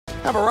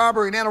I have a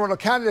robbery in Anne Arundel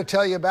County to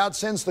tell you about.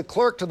 Sends the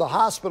clerk to the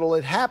hospital.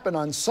 It happened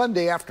on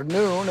Sunday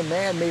afternoon. A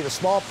man made a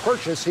small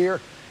purchase here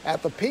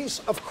at the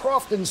Peace of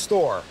Crofton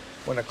store.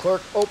 When a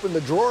clerk opened the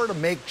drawer to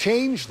make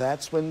change,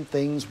 that's when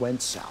things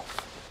went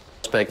south.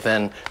 Suspect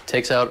then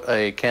takes out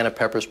a can of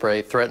pepper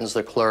spray, threatens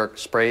the clerk,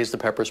 sprays the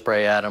pepper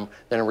spray at him,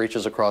 then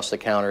reaches across the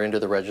counter into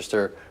the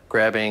register,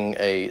 grabbing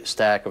a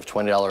stack of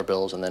 $20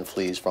 bills, and then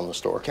flees from the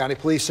store. County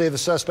police say the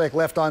suspect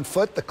left on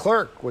foot. The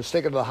clerk was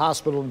taken to the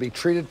hospital to be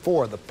treated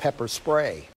for the pepper spray.